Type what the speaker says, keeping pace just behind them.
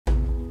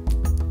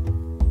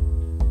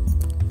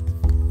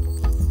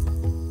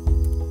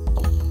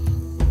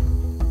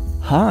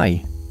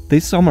Hi!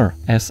 This summer,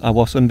 as I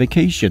was on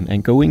vacation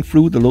and going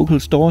through the local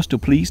stores to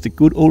please the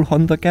good old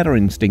hunter-gatherer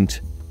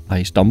instinct,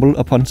 I stumbled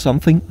upon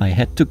something I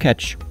had to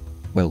catch.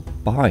 Well,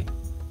 buy.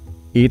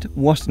 It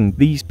wasn't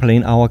these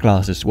plain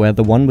hourglasses where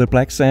the one with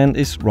black sand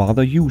is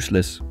rather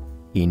useless.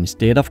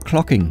 Instead of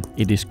clocking,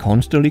 it is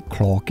constantly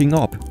clogging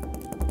up.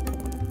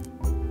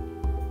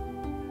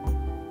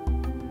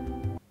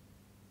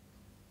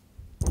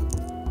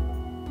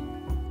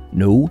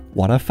 No,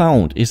 what I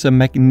found is a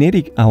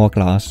magnetic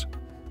hourglass.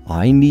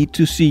 I need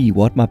to see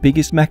what my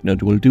biggest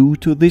magnet will do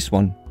to this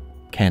one.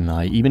 Can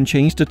I even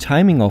change the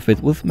timing of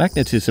it with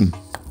magnetism?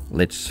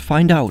 Let's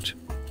find out.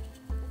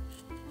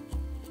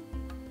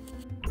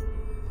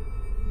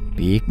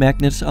 Big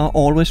magnets are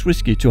always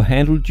risky to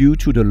handle due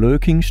to the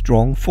lurking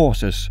strong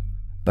forces.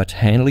 But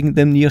handling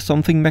them near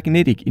something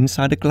magnetic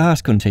inside a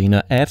glass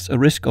container adds a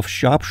risk of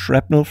sharp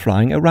shrapnel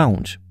flying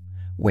around.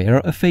 Wear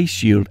a face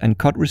shield and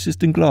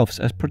cut-resistant gloves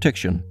as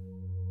protection.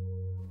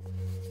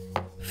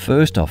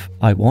 First off,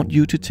 I want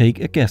you to take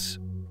a guess.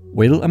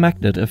 Will a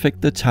magnet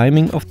affect the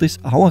timing of this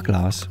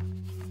hourglass?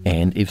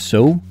 And if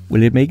so,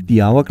 will it make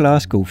the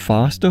hourglass go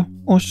faster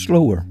or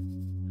slower?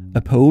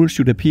 A poll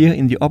should appear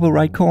in the upper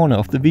right corner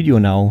of the video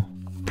now.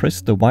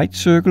 Press the white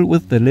circle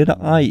with the letter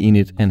I in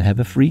it and have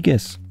a free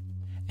guess.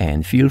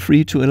 And feel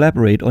free to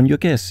elaborate on your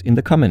guess in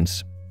the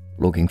comments.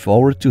 Looking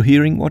forward to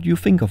hearing what you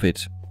think of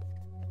it.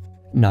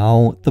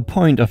 Now, the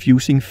point of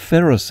using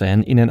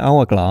ferrosand in an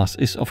hourglass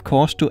is of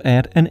course to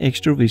add an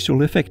extra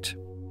visual effect.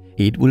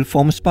 It will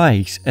form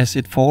spikes as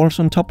it falls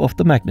on top of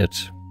the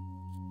magnet.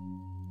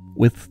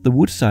 With the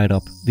wood side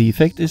up, the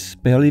effect is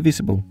barely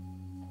visible.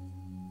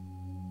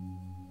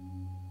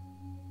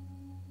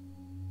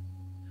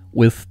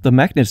 With the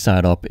magnet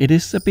side up, it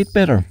is a bit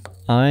better.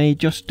 I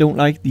just don't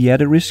like the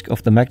added risk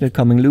of the magnet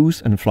coming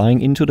loose and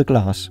flying into the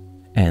glass.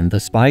 And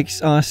the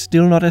spikes are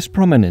still not as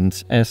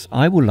prominent as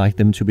I would like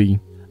them to be.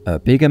 A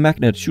bigger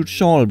magnet should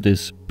solve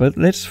this, but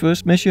let's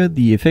first measure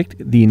the effect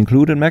the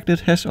included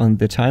magnet has on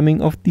the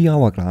timing of the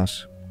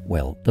hourglass.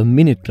 Well, the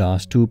minute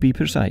glass to be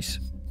precise.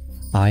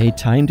 I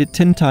timed it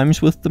 10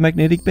 times with the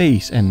magnetic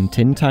base and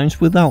 10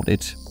 times without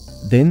it.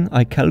 Then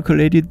I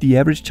calculated the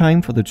average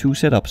time for the two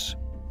setups.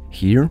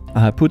 Here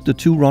I have put the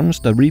two runs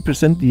that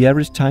represent the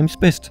average times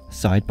best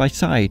side by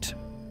side.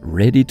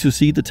 Ready to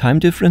see the time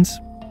difference?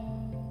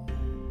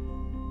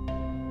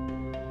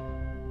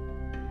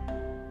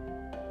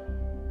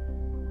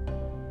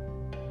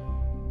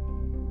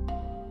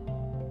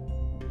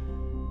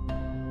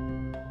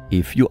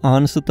 If you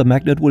answered the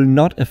magnet will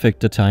not affect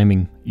the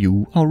timing,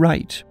 you are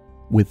right,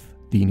 with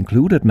the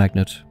included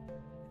magnet.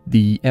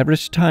 The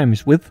average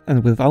times with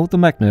and without the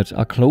magnet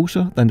are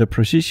closer than the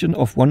precision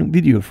of one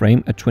video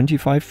frame at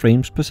 25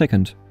 frames per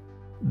second.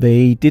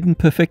 They didn't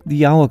perfect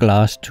the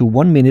hourglass to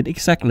 1 minute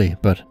exactly,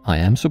 but I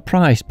am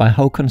surprised by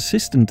how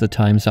consistent the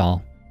times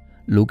are.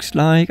 Looks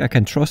like I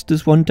can trust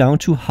this one down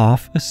to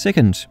half a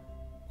second,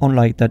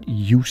 unlike that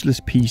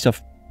useless piece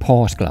of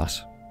pause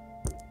glass.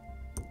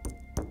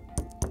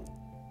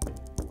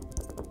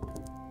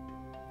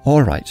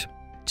 Alright,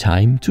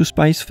 time to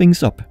spice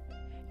things up.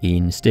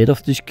 Instead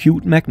of this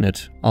cute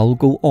magnet, I'll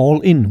go all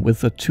in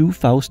with a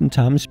 2000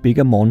 times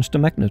bigger monster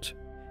magnet.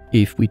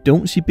 If we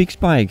don't see big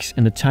spikes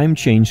and a time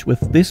change with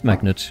this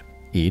magnet,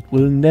 it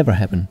will never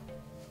happen.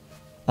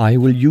 I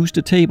will use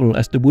the table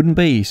as the wooden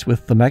base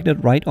with the magnet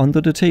right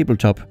under the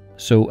tabletop,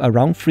 so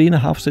around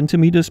 3.5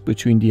 centimeters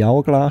between the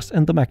hourglass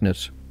and the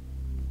magnet.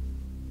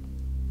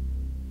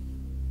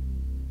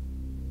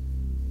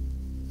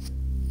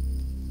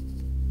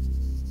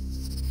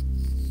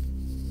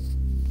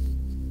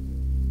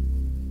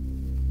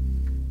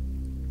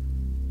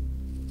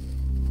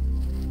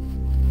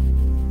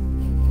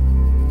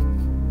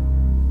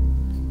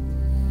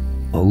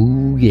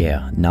 Oh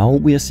yeah, now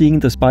we are seeing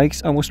the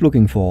spikes I was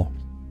looking for.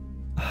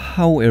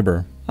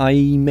 However, I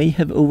may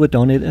have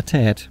overdone it a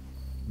tad.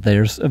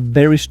 There's a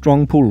very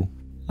strong pull.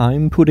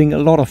 I'm putting a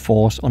lot of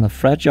force on a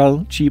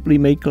fragile, cheaply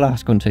made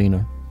glass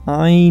container.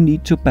 I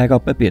need to back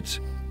up a bit.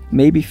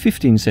 Maybe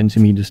 15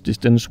 centimeters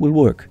distance will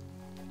work.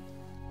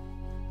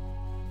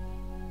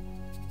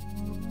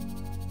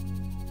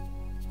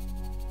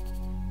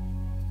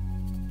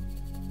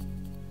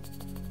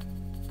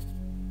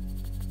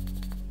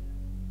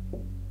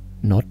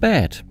 Not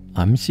bad.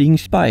 I'm seeing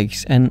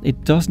spikes and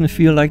it doesn't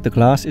feel like the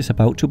glass is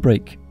about to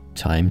break.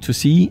 Time to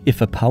see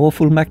if a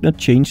powerful magnet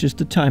changes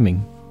the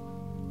timing.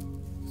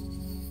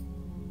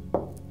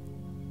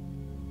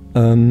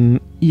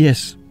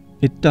 Yes,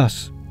 it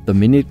does. The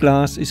minute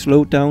glass is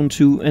slowed down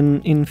to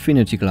an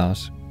infinity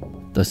glass.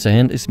 The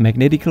sand is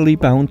magnetically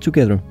bound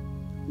together.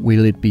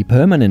 Will it be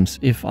permanent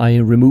if I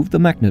remove the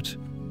magnet?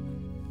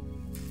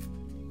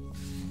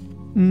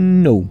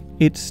 No,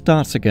 it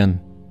starts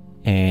again.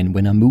 And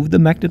when I move the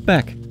magnet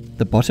back,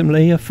 the bottom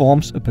layer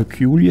forms a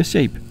peculiar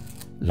shape,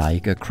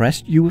 like a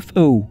crashed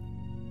UFO.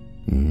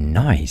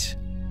 Nice!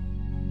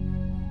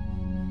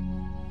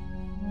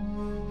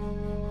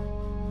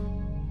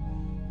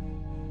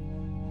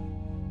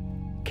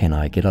 Can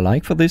I get a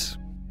like for this?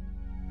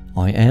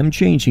 I am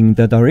changing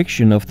the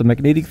direction of the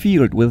magnetic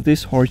field with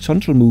this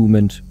horizontal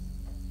movement.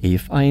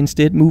 If I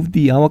instead move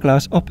the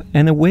hourglass up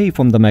and away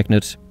from the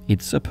magnet,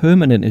 it's a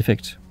permanent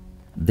effect.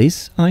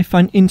 This I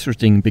find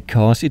interesting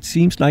because it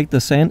seems like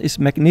the sand is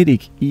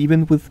magnetic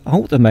even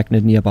without a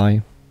magnet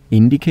nearby,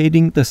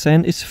 indicating the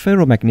sand is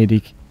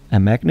ferromagnetic, a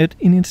magnet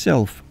in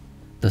itself.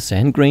 The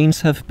sand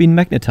grains have been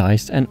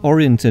magnetized and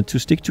oriented to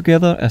stick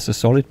together as a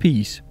solid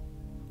piece,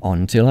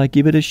 until I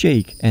give it a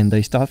shake and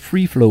they start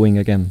free-flowing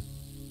again.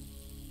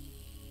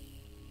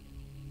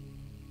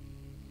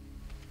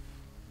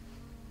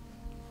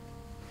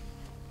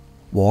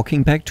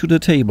 Walking back to the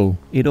table,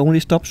 it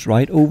only stops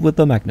right over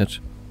the magnet.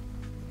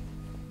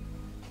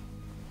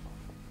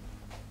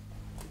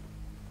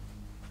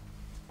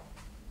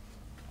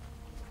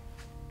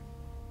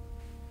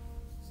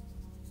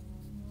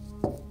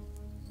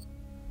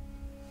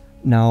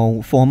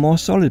 Now, for more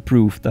solid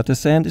proof that the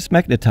sand is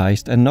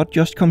magnetized and not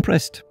just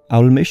compressed, I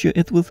will measure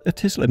it with a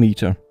Tesla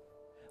meter.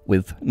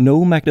 With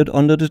no magnet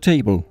under the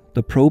table,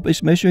 the probe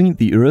is measuring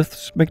the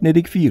Earth's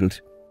magnetic field,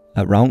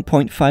 around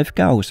 0.5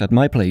 Gauss at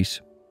my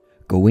place.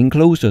 Going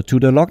closer to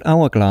the locked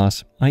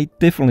hourglass, I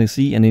definitely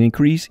see an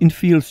increase in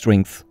field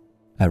strength,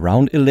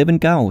 around 11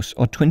 Gauss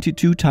or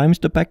 22 times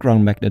the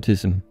background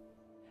magnetism.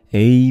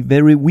 A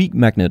very weak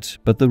magnet,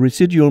 but the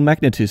residual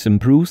magnetism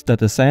proves that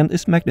the sand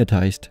is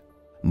magnetized.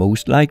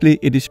 Most likely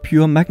it is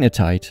pure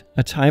magnetite,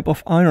 a type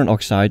of iron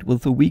oxide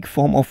with a weak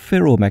form of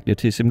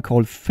ferromagnetism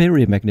called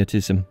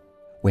ferrimagnetism.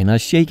 When I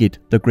shake it,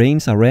 the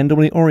grains are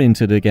randomly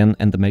oriented again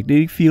and the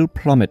magnetic field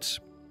plummets.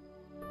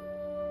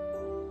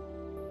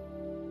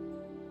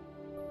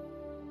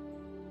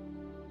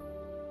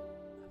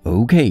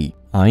 Okay,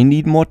 I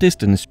need more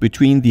distance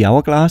between the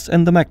hourglass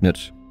and the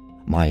magnet.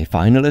 My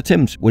final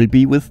attempt will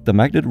be with the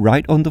magnet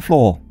right on the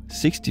floor,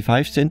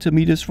 65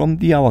 centimeters from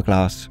the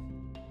hourglass.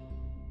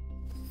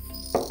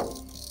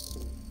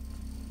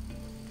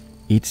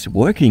 It's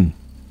working!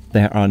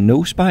 There are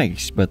no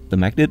spikes, but the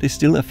magnet is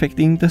still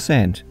affecting the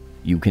sand.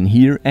 You can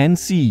hear and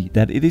see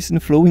that it isn't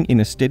flowing in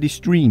a steady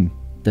stream.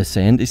 The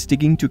sand is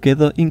sticking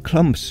together in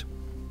clumps.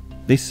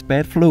 This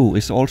bad flow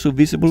is also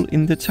visible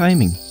in the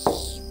timing.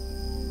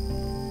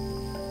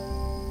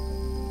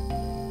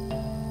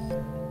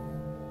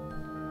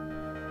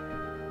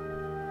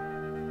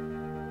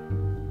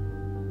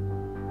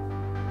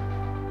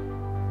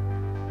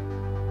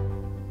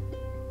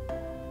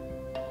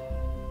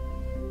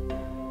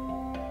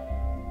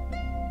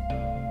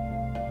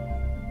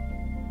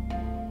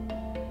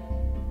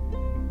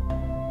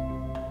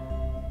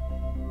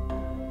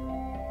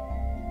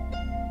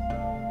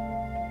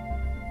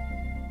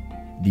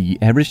 The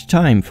average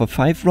time for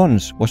 5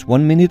 runs was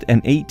 1 minute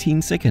and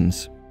 18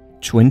 seconds,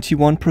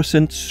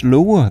 21%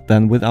 slower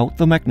than without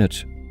the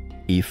magnet.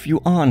 If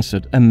you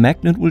answered a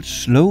magnet will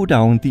slow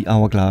down the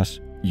hourglass,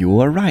 you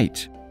are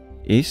right,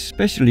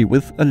 especially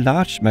with a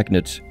large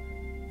magnet.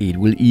 It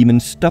will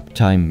even stop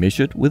time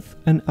measured with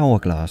an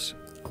hourglass.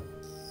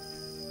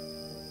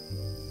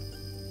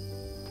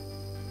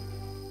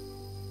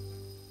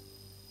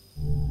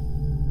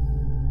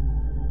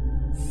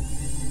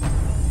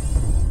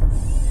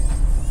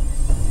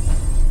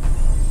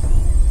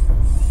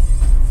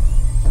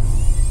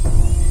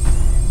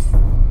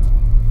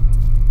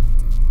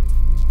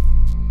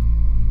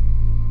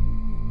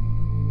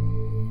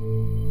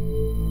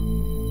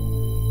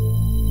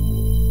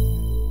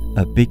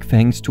 A big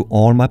thanks to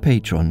all my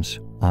patrons.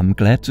 I'm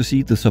glad to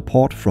see the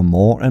support from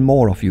more and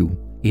more of you.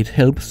 It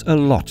helps a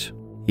lot.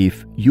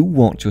 If you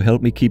want to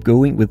help me keep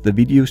going with the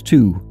videos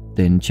too,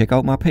 then check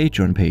out my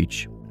Patreon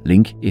page.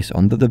 Link is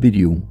under the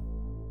video.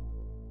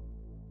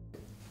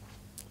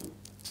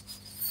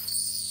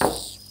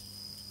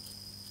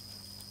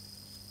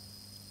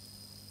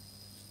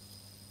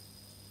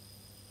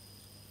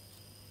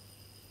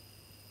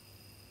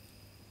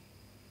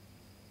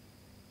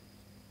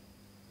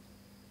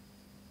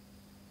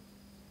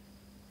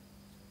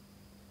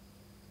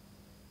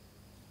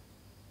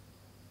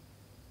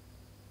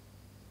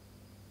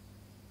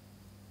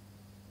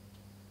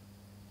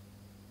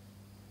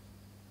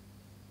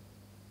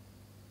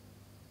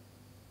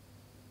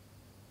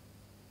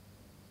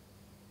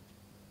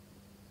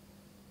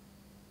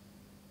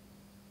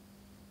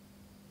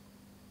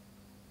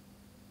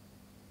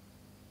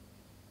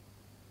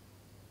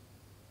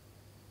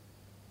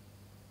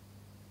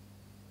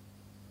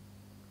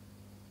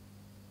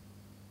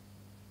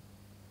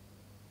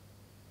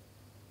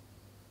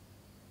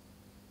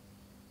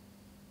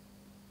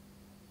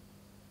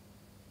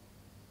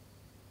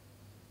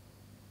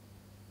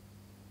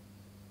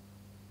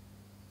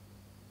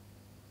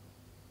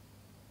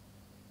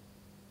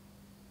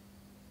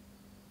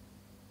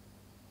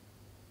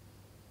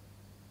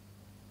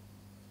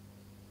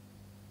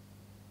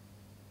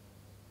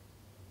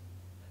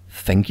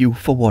 Thank you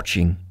for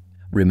watching.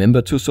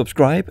 Remember to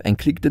subscribe and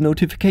click the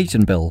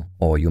notification bell,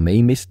 or you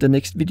may miss the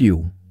next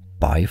video.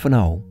 Bye for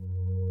now.